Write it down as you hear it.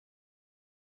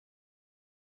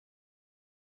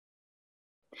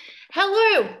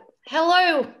Hello,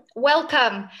 hello,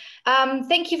 welcome.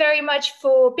 Thank you very much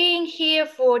for being here,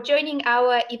 for joining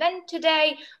our event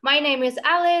today. My name is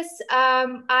Alice.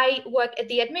 I work at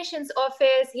the admissions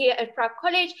office here at Prague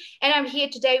College, and I'm here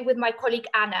today with my colleague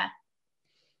Anna.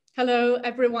 Hello,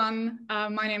 everyone.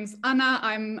 My name is Anna.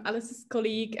 I'm Alice's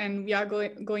colleague, and we are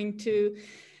going to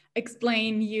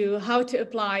explain you how to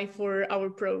apply for our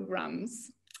programs.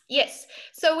 Yes,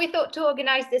 so we thought to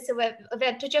organize this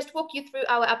event to just walk you through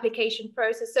our application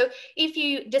process. So if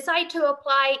you decide to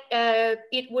apply,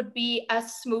 it would be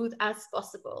as smooth as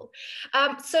possible.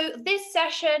 So this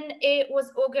session, it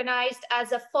was organized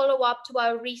as a follow-up to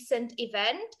our recent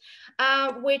event,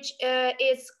 which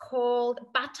is called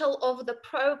Battle of the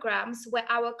Programs, where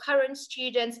our current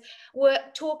students were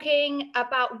talking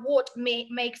about what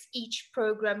makes each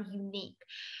program unique.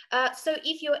 So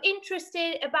if you're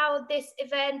interested about this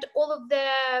event, all of the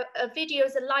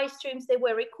videos and live streams, they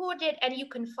were recorded, and you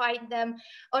can find them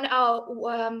on our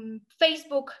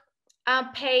Facebook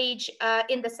page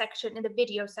in the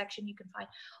video section. You can find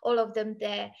all of them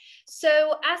there.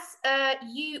 So as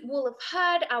you will have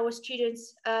heard our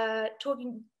students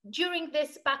talking during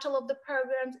this Battle of the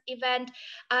Programs event,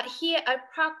 here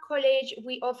at Prague College,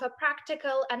 we offer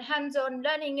practical and hands-on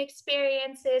learning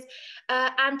experiences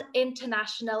and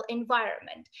international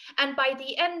environment. And by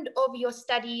the end of your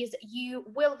studies, you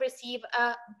will receive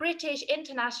a British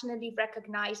internationally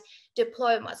recognized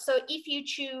diploma. So if you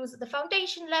choose the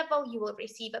foundation level, you will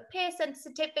receive a Pearson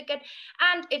certificate.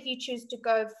 And if you choose to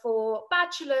go for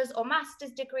bachelor's or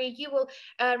master's degree, you will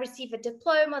receive a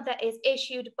diploma that is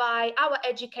issued by our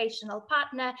educational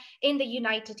partner in the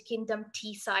United Kingdom,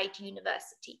 Teesside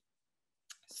University.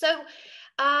 So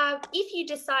if you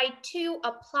decide to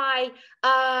apply,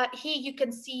 here you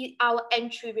can see our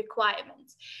entry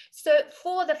requirements. So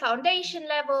for the foundation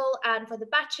level and for the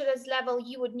bachelor's level,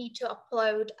 you would need to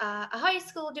upload a high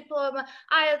school diploma,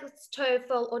 IELTS,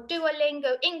 TOEFL, or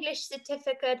Duolingo English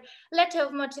certificate, letter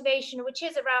of motivation, which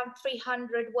is around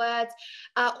 300 words,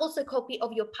 also a copy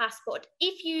of your passport.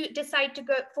 If you decide to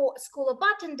go for a School of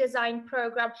Art and Design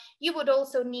program, you would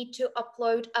also need to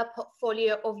upload a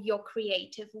portfolio of your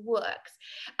creative works.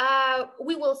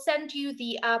 We will send you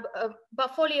the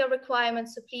portfolio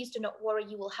requirements, so please do not worry,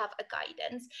 you will have a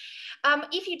guidance.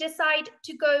 If you decide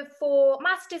to go for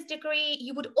master's degree,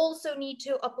 you would also need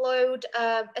to upload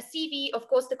a CV. Of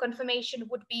course, the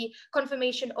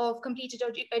confirmation of completed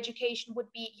education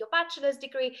would be your bachelor's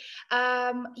degree.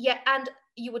 And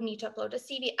you would need to upload a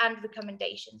CV and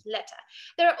recommendations letter.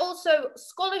 There are also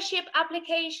scholarship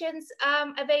applications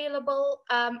available,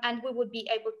 and we would be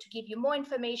able to give you more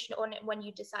information on it when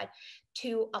you decide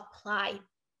to apply.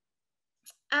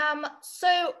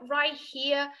 So right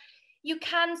here, you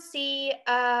can see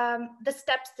the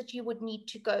steps that you would need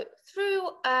to go through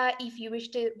if you wish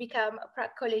to become a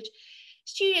Prague College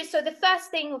student. So the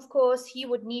first thing, of course, you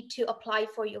would need to apply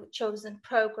for your chosen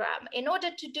program. In order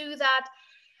to do that,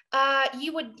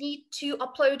 you would need to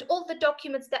upload all the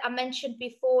documents that I mentioned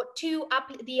before to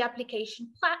the application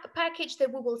package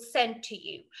that we will send to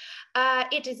you.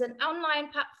 It is an online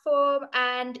platform,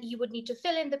 and you would need to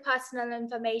fill in the personal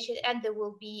information, and there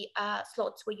will be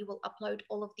slots where you will upload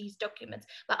all of these documents.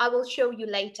 But I will show you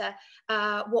later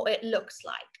what it looks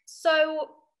like.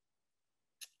 So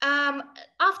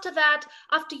after that,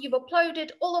 after you've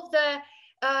uploaded all of the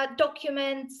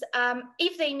documents,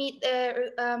 if they meet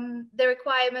the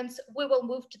requirements, we will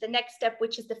move to the next step,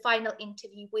 which is the final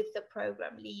interview with the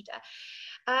program leader.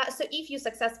 So if you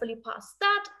successfully pass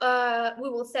that, we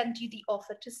will send you the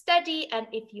offer to study, and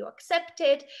if you accept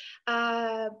it,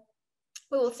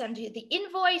 we will send you the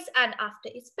invoice, and after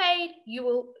it's paid, you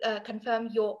will confirm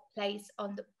your place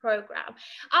on the program.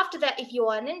 After that, if you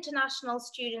are an international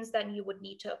student, then you would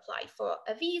need to apply for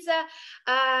a visa.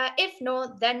 If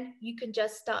not, then you can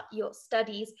just start your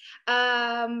studies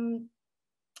and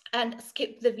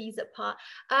skip the visa part.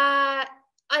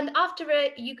 And after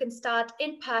it, you can start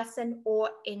in person or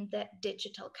in the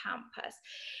digital campus.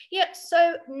 Yeah,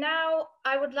 so now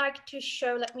I would like to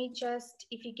show, let me just,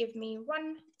 if you give me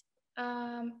one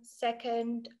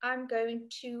second, I'm going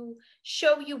to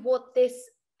show you what this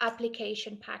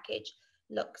application package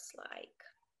looks like.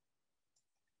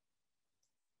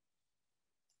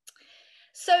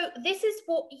 So this is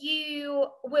what you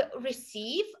will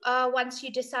receive once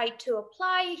you decide to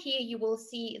apply. Here you will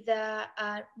see the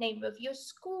name of your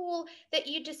school that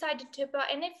you decided to apply.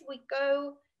 And if we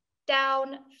go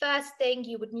down, first thing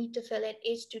you would need to fill in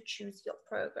is to choose your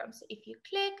program. So if you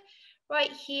click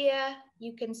right here,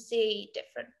 you can see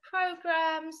different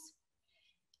programs.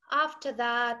 After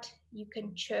that, you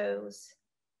can choose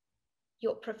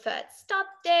your preferred start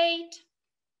date.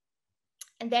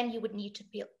 And then you would need to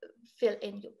fill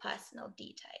in your personal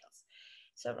details.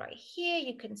 So right here,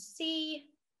 you can see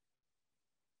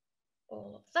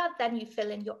all of that. Then you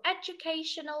fill in your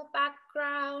educational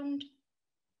background.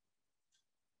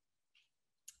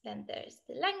 Then there's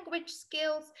the language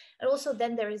skills, and also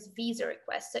then there is visa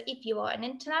request. So if you are an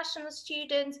international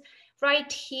student,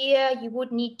 right here, you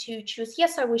would need to choose,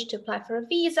 yes, I wish to apply for a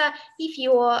visa. If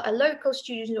you are a local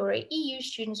student or an EU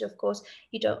student, of course,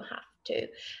 you don't have to.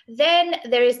 Then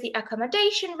there is the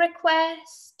accommodation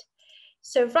request.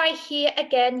 So right here,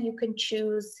 again, you can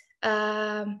choose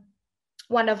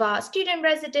one of our student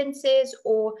residences,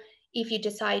 or if you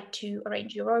decide to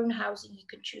arrange your own housing, you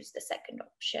can choose the second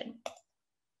option.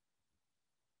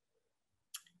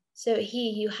 So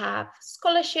here you have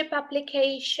scholarship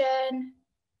application.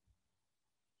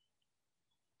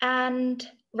 And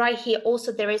right here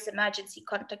also there is emergency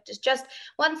contact. It's just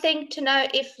one thing to know: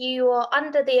 if you are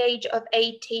under the age of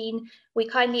 18, we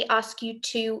kindly ask you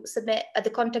to submit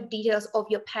the contact details of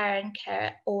your parent,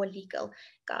 care, or legal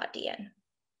guardian.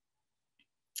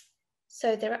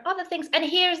 So there are other things, and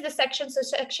here's the section, so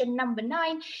section number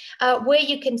 9, where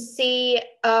you can see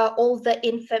all the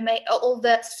information, all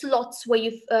the slots where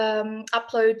you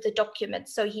upload the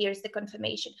documents. So here's the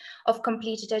confirmation of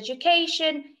completed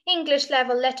education, English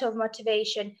level, letter of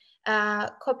motivation,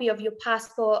 copy of your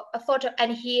passport, a photo,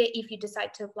 and here if you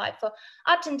decide to apply for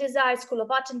Art and Design, School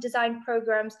of Art and Design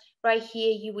programs, right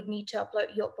here you would need to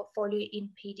upload your portfolio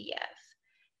in PDF.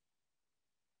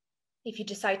 If you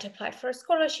decide to apply for a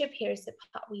scholarship, here's the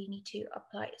part where you need to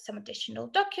apply some additional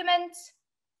documents.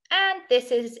 And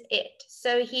this is it.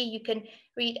 So here you can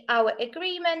read our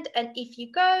agreement. And if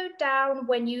you go down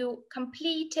when you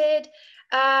completed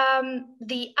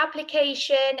the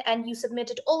application and you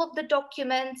submitted all of the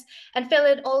documents and fill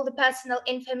in all the personal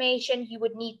information, you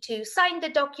would need to sign the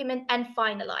document and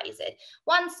finalize it.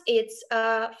 Once it's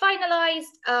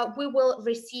finalized, we will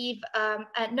receive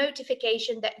a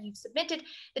notification that you've submitted.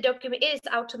 The document is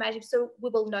automatic, so we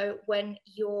will know when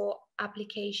your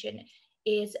application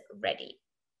is ready.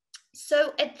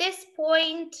 So at this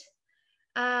point,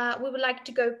 we would like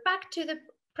to go back to the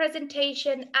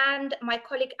presentation, and my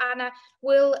colleague Anna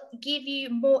will give you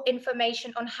more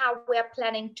information on how we are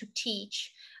planning to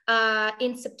teach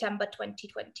in September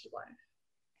 2021.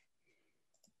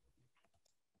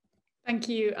 Thank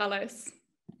you, Alice.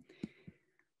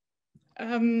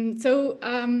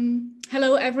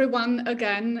 Hello everyone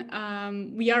again.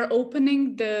 We are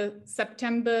opening the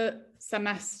September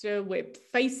semester with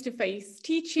face-to-face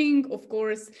teaching, of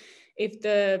course, if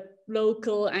the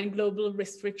local and global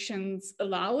restrictions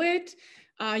allow it.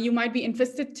 You might be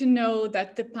interested to know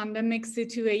that the pandemic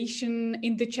situation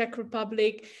in the Czech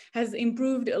Republic has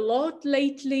improved a lot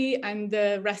lately, and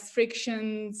the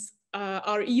restrictions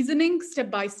are easing step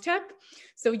by step.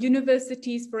 So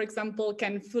universities, for example,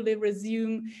 can fully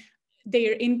resume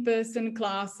their in-person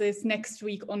classes next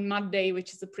week on Monday,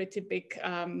 which is a pretty big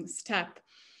step.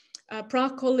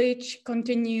 Prague College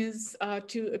continues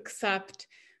to accept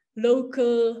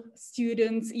local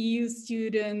students, EU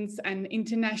students, and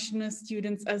international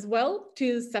students as well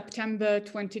to September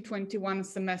 2021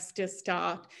 semester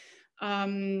start.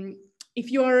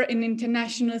 If you are an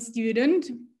international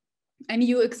student and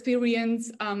you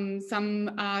experience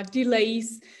some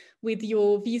delays with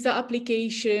your visa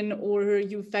application, or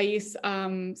you face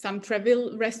some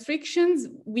travel restrictions,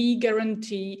 we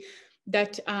guarantee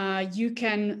that you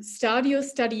can start your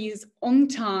studies on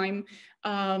time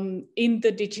in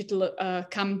the digital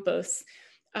campus.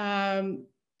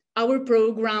 Our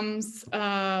programs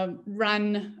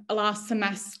ran last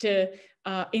semester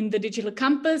in the digital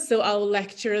campus, so our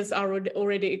lecturers are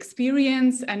already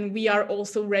experienced, and we are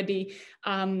also ready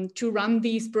to run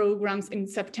these programs in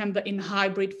September in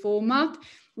hybrid format,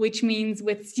 which means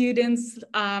with students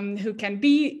who can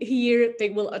be here, they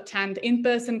will attend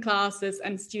in-person classes,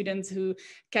 and students who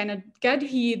cannot get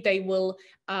here, they will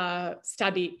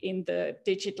study in the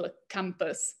digital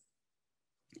campus.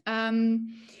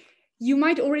 You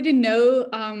might already know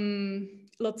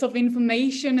lots of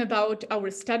information about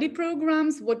our study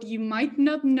programs. What you might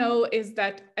not know is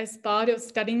that as part of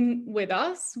studying with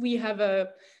us, we have a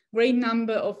great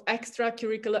number of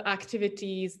extracurricular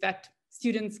activities that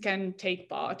students can take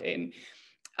part in.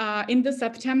 In the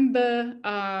September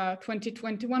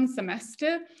 2021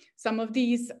 semester, some of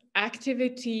these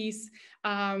activities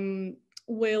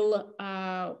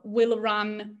will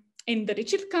run in the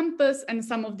digital campus, and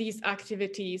some of these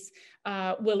activities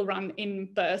will run in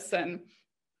person.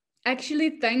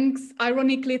 Actually,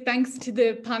 ironically, thanks to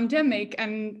the pandemic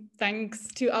and thanks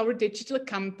to our digital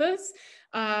campus,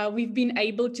 we've been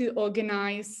able to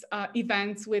organize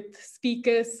events with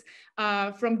speakers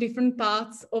from different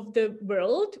parts of the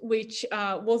world, which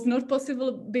was not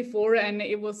possible before, and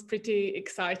it was pretty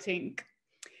exciting.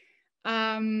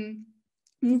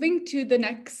 Moving to the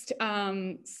next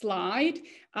slide,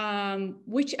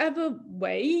 whichever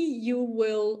way you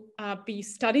will be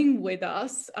studying with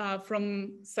us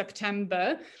from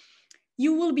September,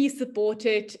 you will be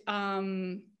supported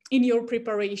in your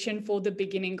preparation for the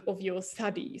beginning of your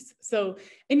studies. So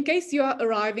in case you are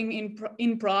arriving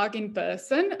in Prague in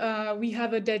person, we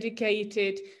have a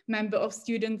dedicated member of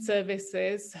student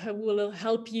services who will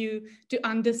help you to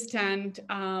understand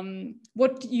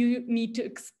what you need to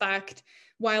expect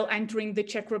while entering the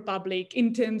Czech Republic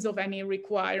in terms of any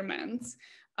requirements.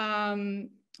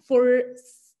 For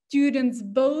students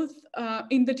both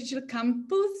in the digital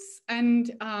campus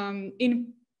and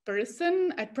in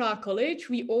person at Prague College,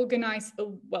 we organize a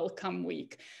welcome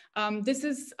week. This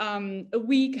is a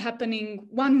week happening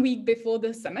 1 week before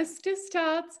the semester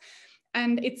starts,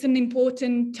 and it's an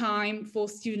important time for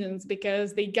students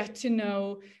because they get to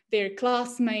know their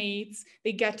classmates,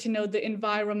 they get to know the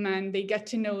environment, they get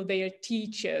to know their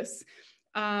teachers.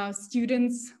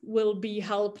 Students will be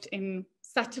helped in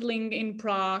settling in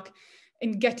Prague,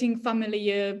 in getting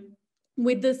familiar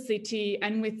with the city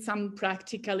and with some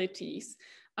practicalities.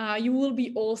 You will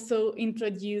be also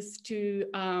introduced to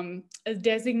a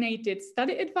designated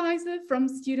study advisor from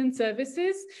student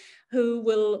services who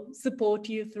will support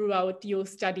you throughout your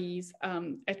studies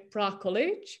at Prague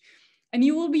College. And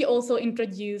you will be also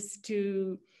introduced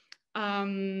to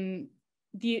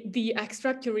the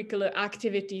extracurricular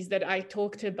activities that I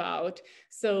talked about.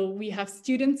 So we have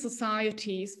student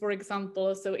societies, for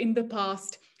example. So in the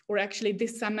past, or actually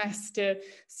this semester,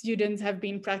 students have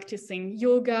been practicing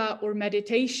yoga or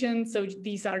meditation. So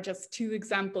these are just 2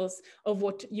 examples of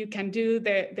what you can do.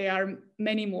 There are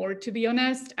many more, to be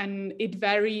honest, and it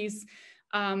varies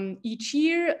each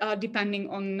year depending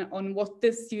on what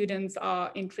the students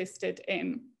are interested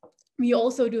in. We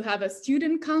also do have a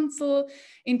student council,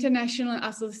 international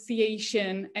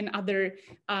association, and other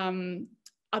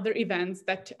events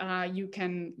that you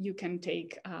can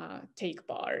take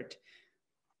part.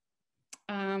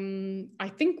 I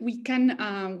think we can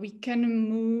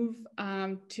move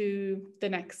to the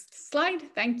next slide.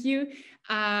 Thank you.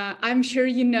 I'm sure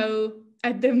you know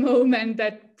at the moment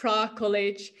that Prague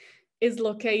College is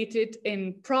located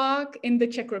in Prague in the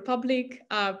Czech Republic.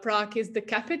 Prague is the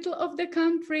capital of the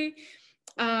country.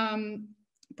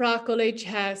 Prague College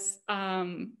has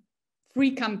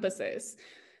 3 campuses.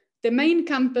 The main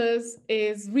campus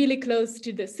is really close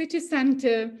to the city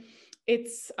center.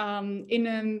 It's in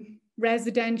a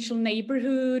residential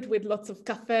neighborhood with lots of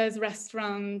cafes,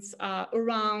 restaurants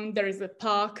around. There is a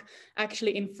park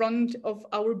actually in front of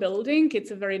our building.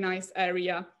 It's a very nice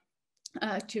area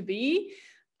to be.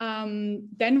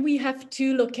 Then we have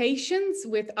 2 locations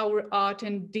with our art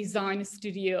and design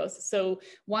studios. So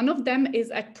one of them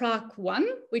is at Prague 1,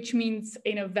 which means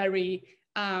in a very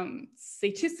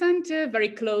city center, very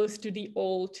close to the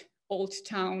old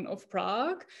town of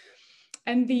Prague.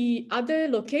 And the other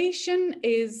location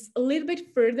is a little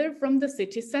bit further from the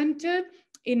city center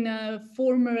in a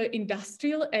former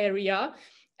industrial area.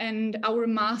 And our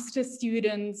master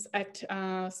students at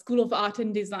School of Art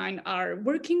and Design are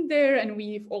working there, and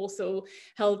we've also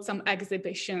held some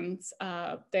exhibitions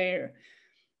there.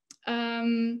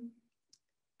 I'm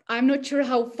not sure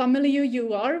how familiar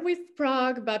you are with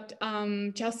Prague, but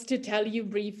just to tell you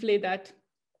briefly that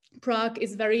Prague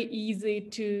is very easy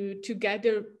to get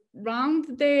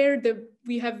around there.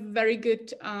 We have very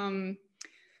good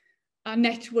a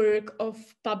network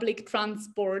of public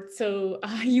transport, so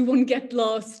you won't get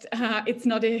lost. It's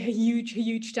not a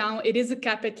huge town. It is a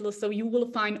capital, so you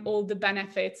will find all the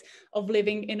benefits of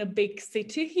living in a big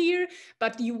city here,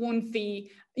 but you won't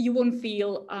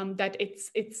feel that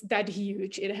it's that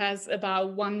huge. It has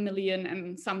about 1 million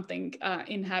and something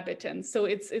inhabitants, so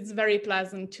it's very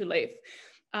pleasant to live.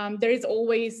 There is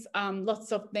always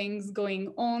lots of things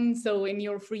going on. So in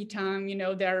your free time, you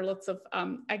know, there are lots of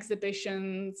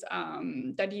exhibitions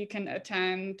that you can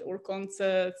attend, or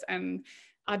concerts and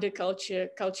other culture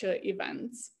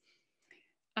events.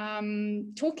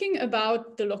 Talking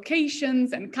about the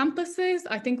locations and campuses,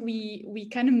 I think we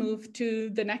can move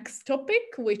to the next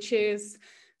topic, which is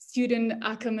student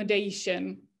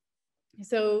accommodation.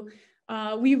 So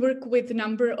we work with a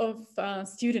number of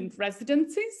student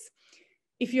residencies.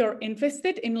 If you're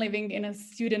interested in living in a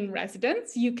student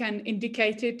residence, you can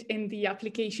indicate it in the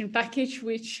application package,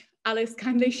 which Alice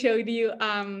kindly showed you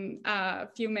a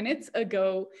few minutes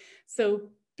ago. So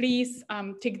please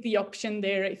tick the option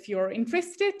there if you're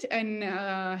interested in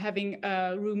having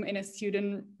a room in a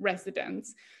student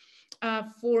residence.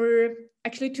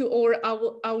 To all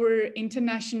our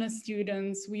international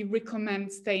students, we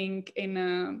recommend staying in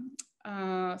a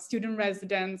student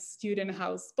residence, student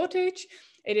house Botič.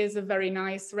 It is a very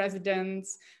nice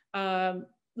residence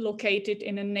located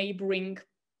in a neighboring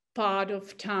part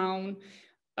of town,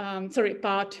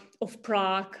 part of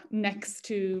Prague, next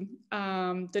to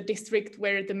the district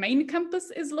where the main campus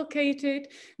is located.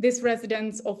 This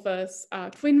residence offers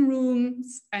twin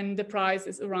rooms, and the price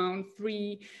is around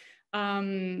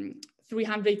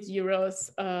 300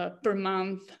 euros per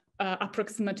month,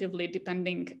 approximately,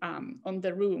 depending on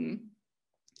the room.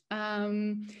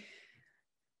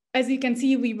 As you can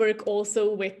see, we work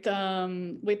also with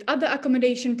other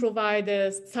accommodation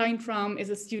providers. Signtram is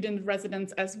a student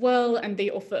residence as well, and they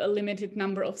offer a limited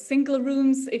number of single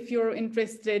rooms. If you're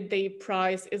interested, the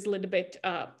price is a little bit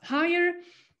higher.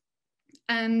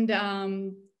 And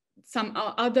some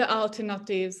other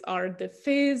alternatives are the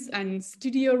Fizz and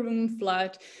Studio Room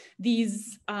Flat.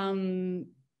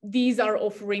 These are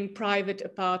offering private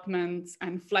apartments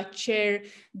and flat share.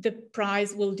 The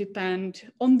price will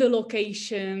depend on the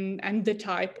location and the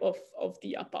type of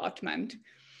the apartment.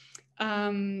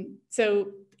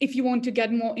 So if you want to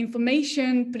get more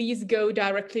information, please go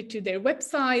directly to their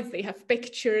websites. They have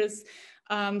pictures,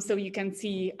 so you can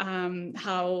see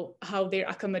how their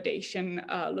accommodation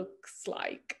looks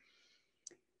like.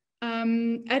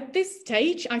 At this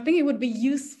stage, I think it would be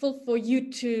useful for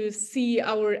you to see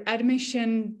our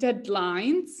admission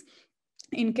deadlines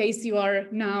in case you are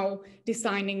now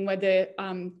deciding whether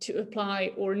to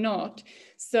apply or not.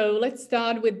 So let's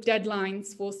start with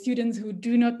deadlines for students who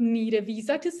do not need a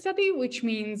visa to study, which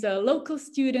means local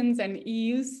students and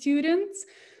EU students.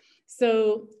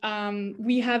 So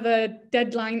we have a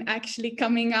deadline actually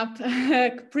coming up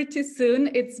pretty soon.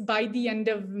 It's by the end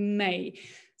of May.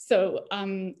 So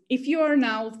if you are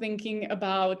now thinking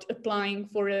about applying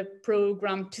for a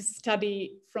program to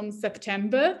study from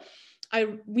September,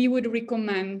 we would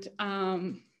recommend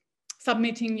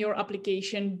submitting your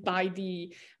application by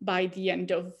the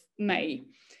end of May.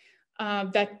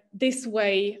 That this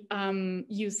way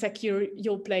you secure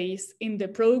your place in the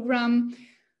program.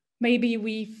 Maybe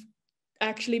we've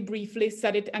actually briefly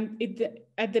said it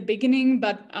at the beginning,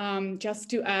 but just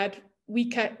to add, we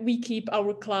keep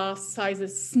our class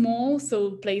sizes small,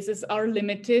 so places are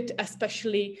limited,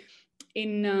 especially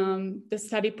in the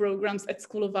study programs at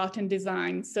School of Art and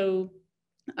Design. So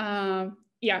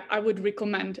yeah, I would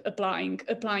recommend applying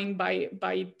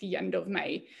by the end of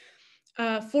May.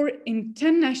 For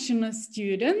international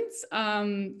students,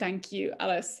 thank you,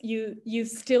 Alice. You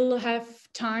still have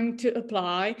time to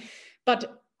apply,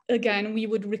 but again, we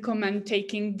would recommend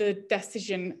taking the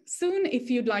decision soon if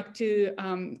you'd like to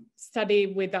study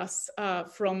with us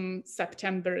from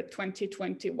September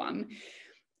 2021.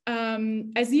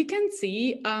 As you can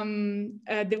see,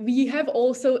 we have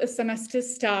also a semester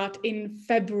start in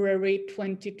February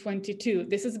 2022.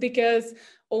 This is because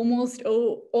almost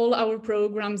all our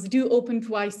programs do open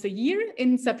twice a year,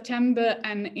 in September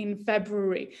and in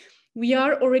February. We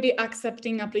are already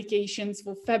accepting applications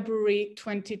for February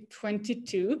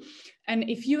 2022. And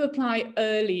if you apply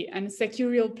early and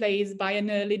secure your place by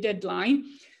an early deadline,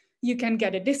 you can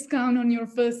get a discount on your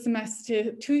first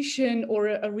semester tuition or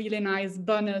a really nice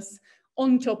bonus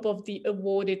on top of the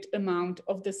awarded amount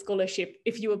of the scholarship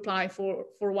if you apply for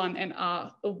one and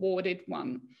are awarded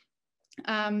one.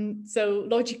 So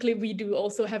logically, we do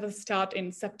also have a start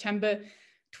in September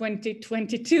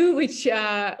 2022,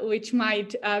 which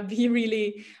might be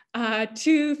really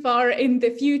too far in the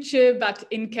future, but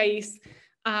in case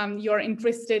you're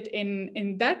interested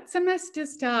in that semester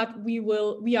start, we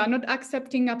are not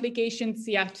accepting applications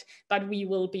yet, but we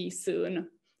will be soon.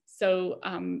 So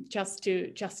just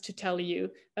to tell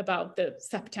you about the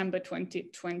September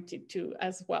 2022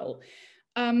 as well.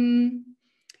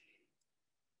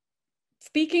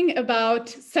 Speaking about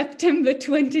September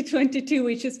 2022,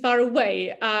 which is far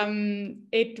away,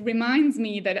 it reminds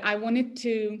me that I wanted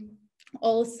to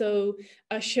also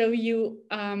show you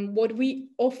what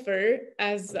we offer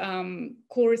as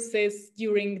courses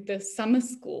during the summer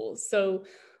school. So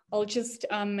I'll just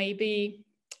maybe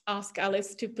ask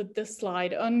Alice to put the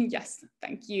slide on. Yes,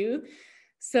 thank you.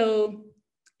 So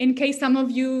in case some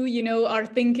of you, are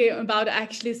thinking about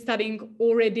actually studying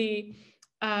already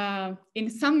in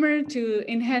summer to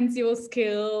enhance your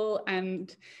skill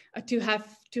and to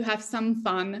have some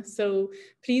fun. So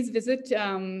please visit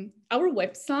our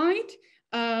website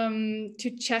to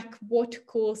check what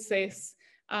courses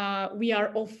we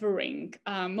are offering.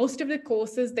 Most of the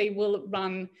courses, they will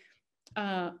run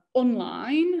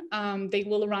online. They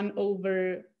will run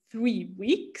over 3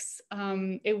 weeks.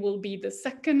 It will be the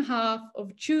second half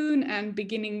of June and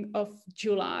beginning of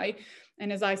July.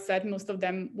 And as I said, most of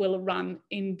them will run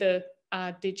in the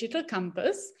digital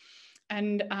campus.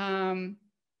 And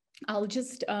I'll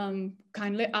just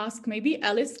kindly ask maybe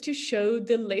Alice to show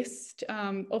the list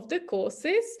of the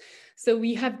courses. So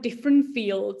we have different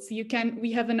fields.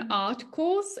 We have an art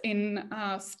course in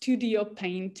studio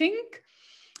painting,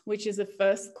 which is a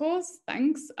first course,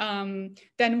 thanks.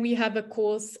 Then we have a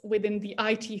course within the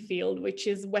IT field, which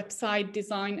is website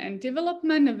design and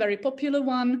development, a very popular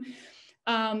one.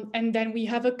 And then we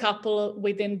have a couple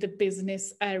within the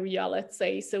business area, let's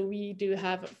say. So we do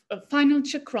have a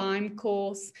financial crime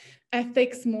course,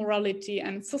 ethics, morality,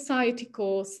 and society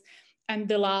course. And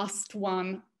the last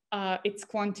one, it's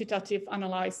quantitative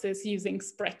analysis using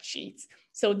spreadsheets.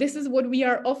 So this is what we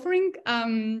are offering.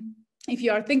 If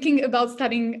you are thinking about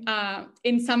studying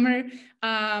in summer,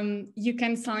 you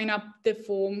can sign up the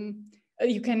form.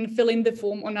 You can fill in the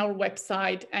form on our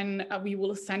website, and we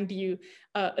will send you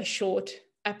a short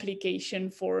application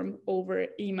form over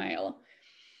email.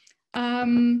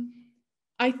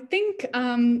 I think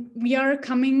we are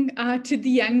coming to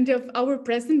the end of our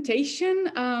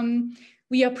presentation.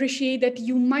 We appreciate that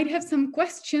you might have some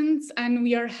questions, and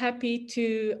we are happy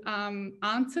to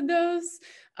answer those.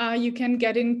 You can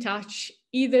get in touch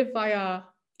either via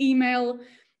email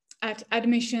at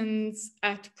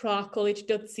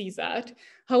admissions@praguecollege.cz.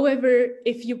 However,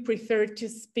 if you prefer to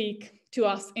speak to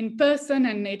us in person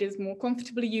and it is more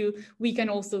comfortable we can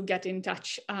also get in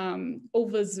touch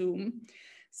over Zoom.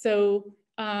 So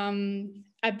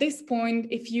at this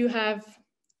point, if you have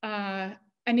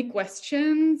any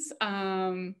questions,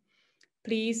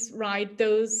 please write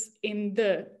those in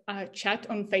the chat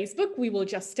on Facebook. We will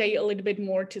just stay a little bit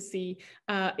more to see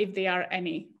if there are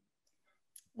any.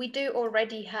 We do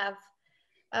already have,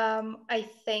 I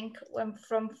think, one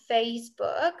from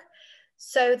Facebook.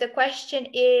 So the question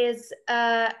is,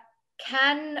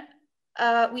 can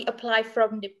we apply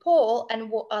from Nepal, and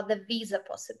what are the visa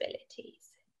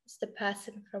possibilities? It's the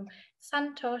person from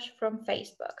Santosh from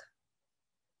Facebook.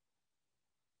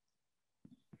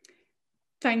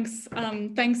 Thanks,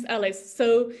 thanks, Alice.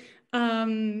 So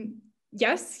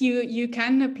yes, you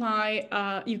can apply.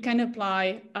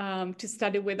 To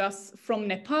study with us from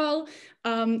Nepal.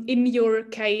 In your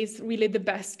case, really the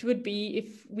best would be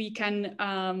if we can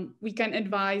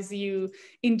advise you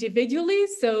individually.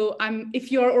 So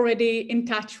if you are already in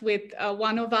touch with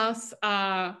one of us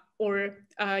or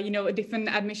a different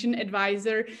admission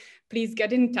advisor, please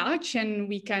get in touch, and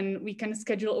we can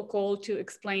schedule a call to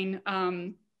explain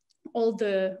all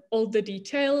the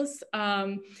details.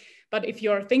 But if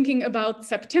you're thinking about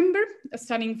September,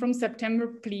 starting from September,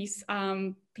 please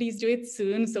do it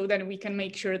soon so that we can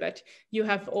make sure that you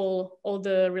have all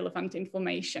the relevant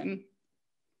information.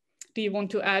 Do you want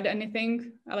to add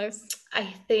anything, Alice? I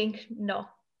think no.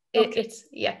 Okay.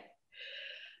 Yeah,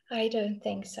 I don't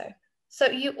think so. So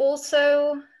you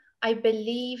also, I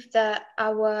believe that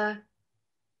our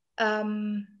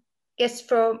guests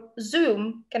from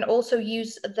Zoom can also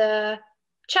use the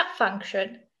chat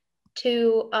function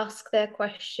to ask their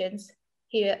questions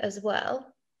here as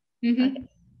well. Mm-hmm. Okay.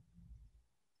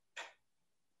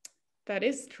 That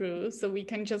is true. So we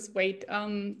can just wait a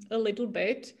little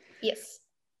bit. Yes.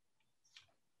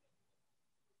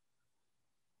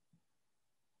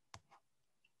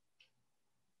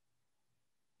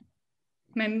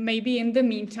 Maybe in the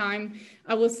meantime,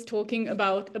 I was talking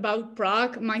about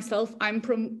Prague. Myself, I'm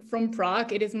from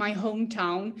Prague. It is my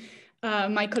hometown.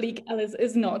 My colleague Alice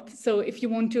is not. So if you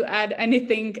want to add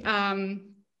anything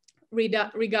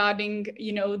regarding,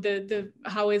 the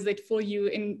how is it for you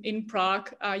in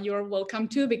Prague, you're welcome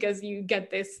to, because you get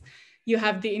this. You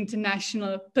have the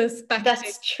international perspective.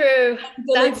 That's true.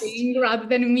 Living, rather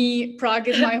than me. Prague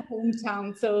is my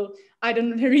hometown, so I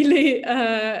don't really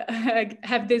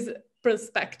have this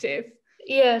perspective.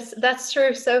 Yes, that's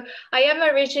true. So I am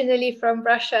originally from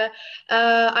Russia.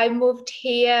 I moved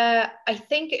here, I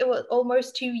think it was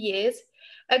almost 2 years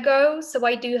ago. So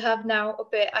I do have now a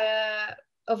bit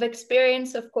of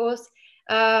experience, of course.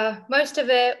 Most of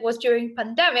it was during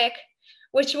pandemic,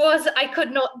 which was, I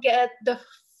could not get the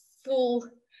full,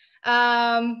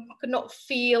 could not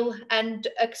feel and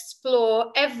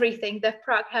explore everything that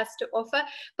Prague has to offer,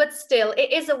 but still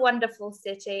it is a wonderful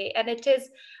city, and it is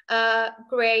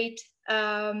great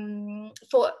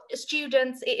for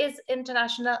students. It is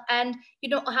international, and you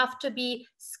don't have to be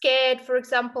scared. For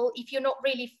example, if you're not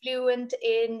really fluent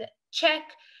in Czech,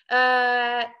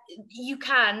 you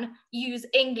can use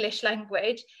English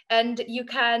language, and you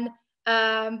can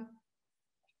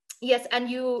Yes, and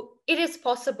it is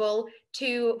possible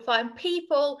to find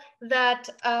people that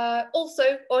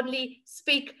also only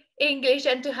speak English,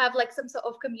 and to have like some sort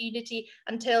of community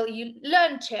until you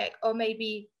learn Czech, or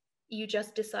maybe you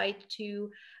just decide to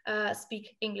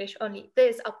speak English only.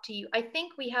 This is up to you. I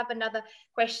think we have another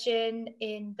question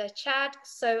in the chat.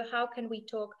 So how can we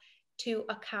talk to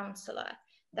a counselor?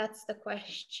 That's the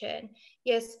question.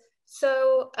 Yes.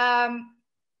 So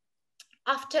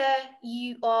after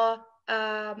you are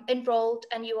enrolled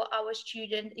and you are our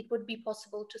student, it would be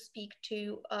possible to speak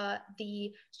to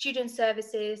the student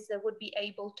services that would be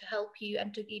able to help you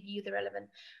and to give you the relevant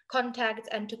contacts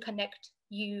and to connect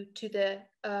you to the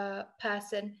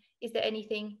person. Is there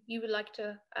anything you would like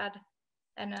to add,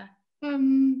 Anna?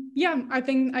 Yeah, I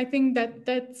think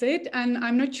that's it. And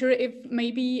I'm not sure if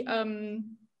maybe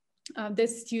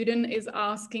this student is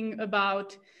asking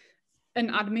about an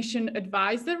admission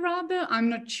advisor rather. I'm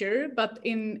not sure, but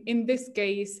in this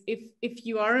case, if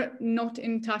you are not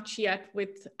in touch yet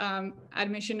with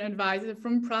admission advisor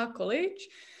from Prague College,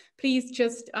 please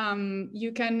just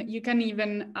you can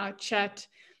even chat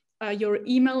your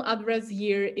email address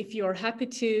here if you're happy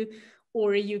to,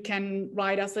 or you can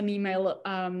write us an email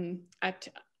at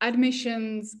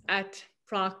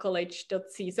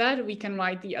admissions@praguecollege.cz. We can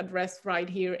write the address right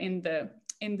here in the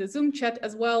Zoom chat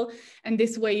as well. And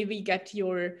this way we get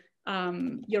your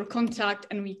contact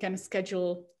and we can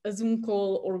schedule a Zoom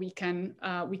call, or we can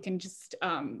just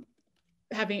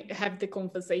have the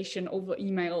conversation over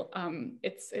email.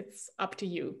 It's up to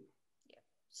you.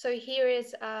 So here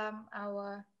is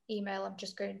our email. I'm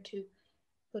just going to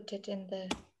put it in the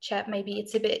chat. Maybe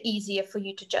it's a bit easier for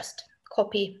you to just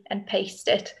copy and paste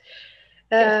it.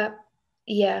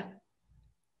 Yeah.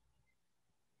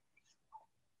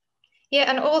 Yeah,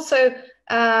 and also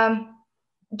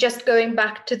just going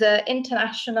back to the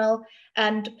international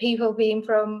and people being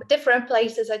from different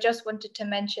places, I just wanted to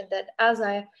mention that as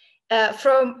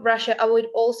from Russia, I would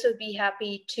also be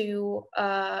happy to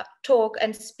talk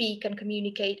and speak and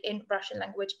communicate in Russian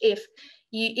language if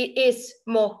it is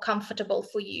more comfortable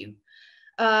for you.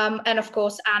 And of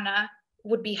course, Anna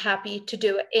would be happy to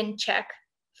do it in Czech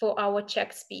for our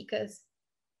Czech speakers.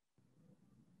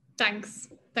 Thanks.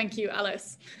 Thank you,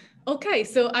 Alice. Okay,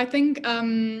 so I think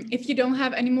if you don't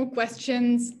have any more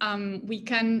questions, we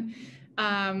can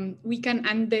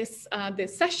end this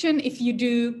this session. If you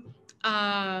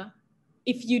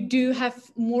do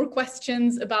have more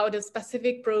questions about a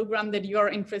specific program that you are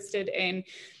interested in,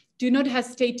 do not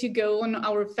hesitate to go on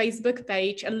our Facebook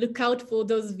page and look out for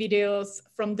those videos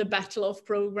from the Battle of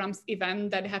Programs event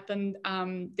that happened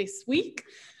this week.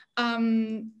 As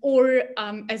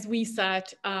we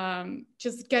said,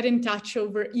 just get in touch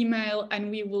over email, and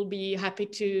we will be happy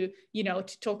to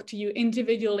talk to you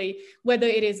individually, whether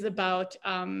it is about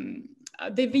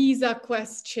the visa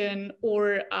question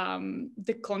or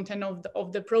the content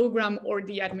of the program or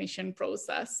the admission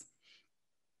process.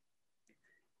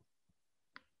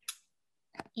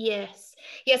 Yes.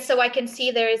 So I can see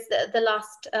there is the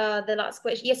last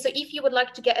question. Yes. So if you would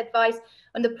like to get advice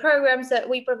on the programs that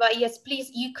we provide, yes,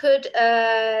 please, you could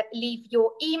leave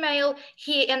your email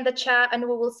here in the chat, and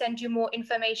we will send you more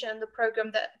information on the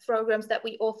programs that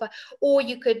we offer. Or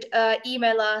you could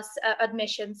email us at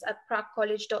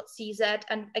admissions@praguecollege.cz,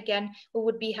 and again, we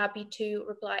would be happy to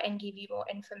reply and give you more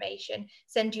information,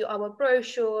 send you our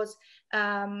brochures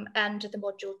and the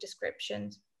module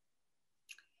descriptions.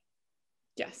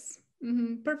 Yes,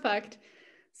 perfect.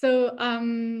 So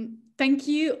thank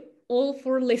you all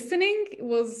for listening. It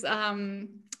was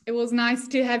nice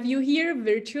to have you here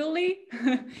virtually.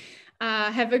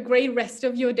 Have a great rest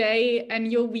of your day and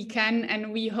your weekend,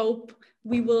 and we hope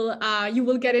you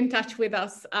will get in touch with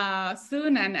us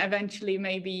soon and eventually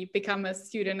maybe become a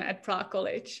student at Prague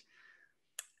College.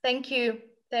 Thank you.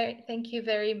 Thank you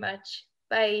very much.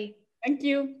 Bye. Thank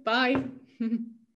you. Bye.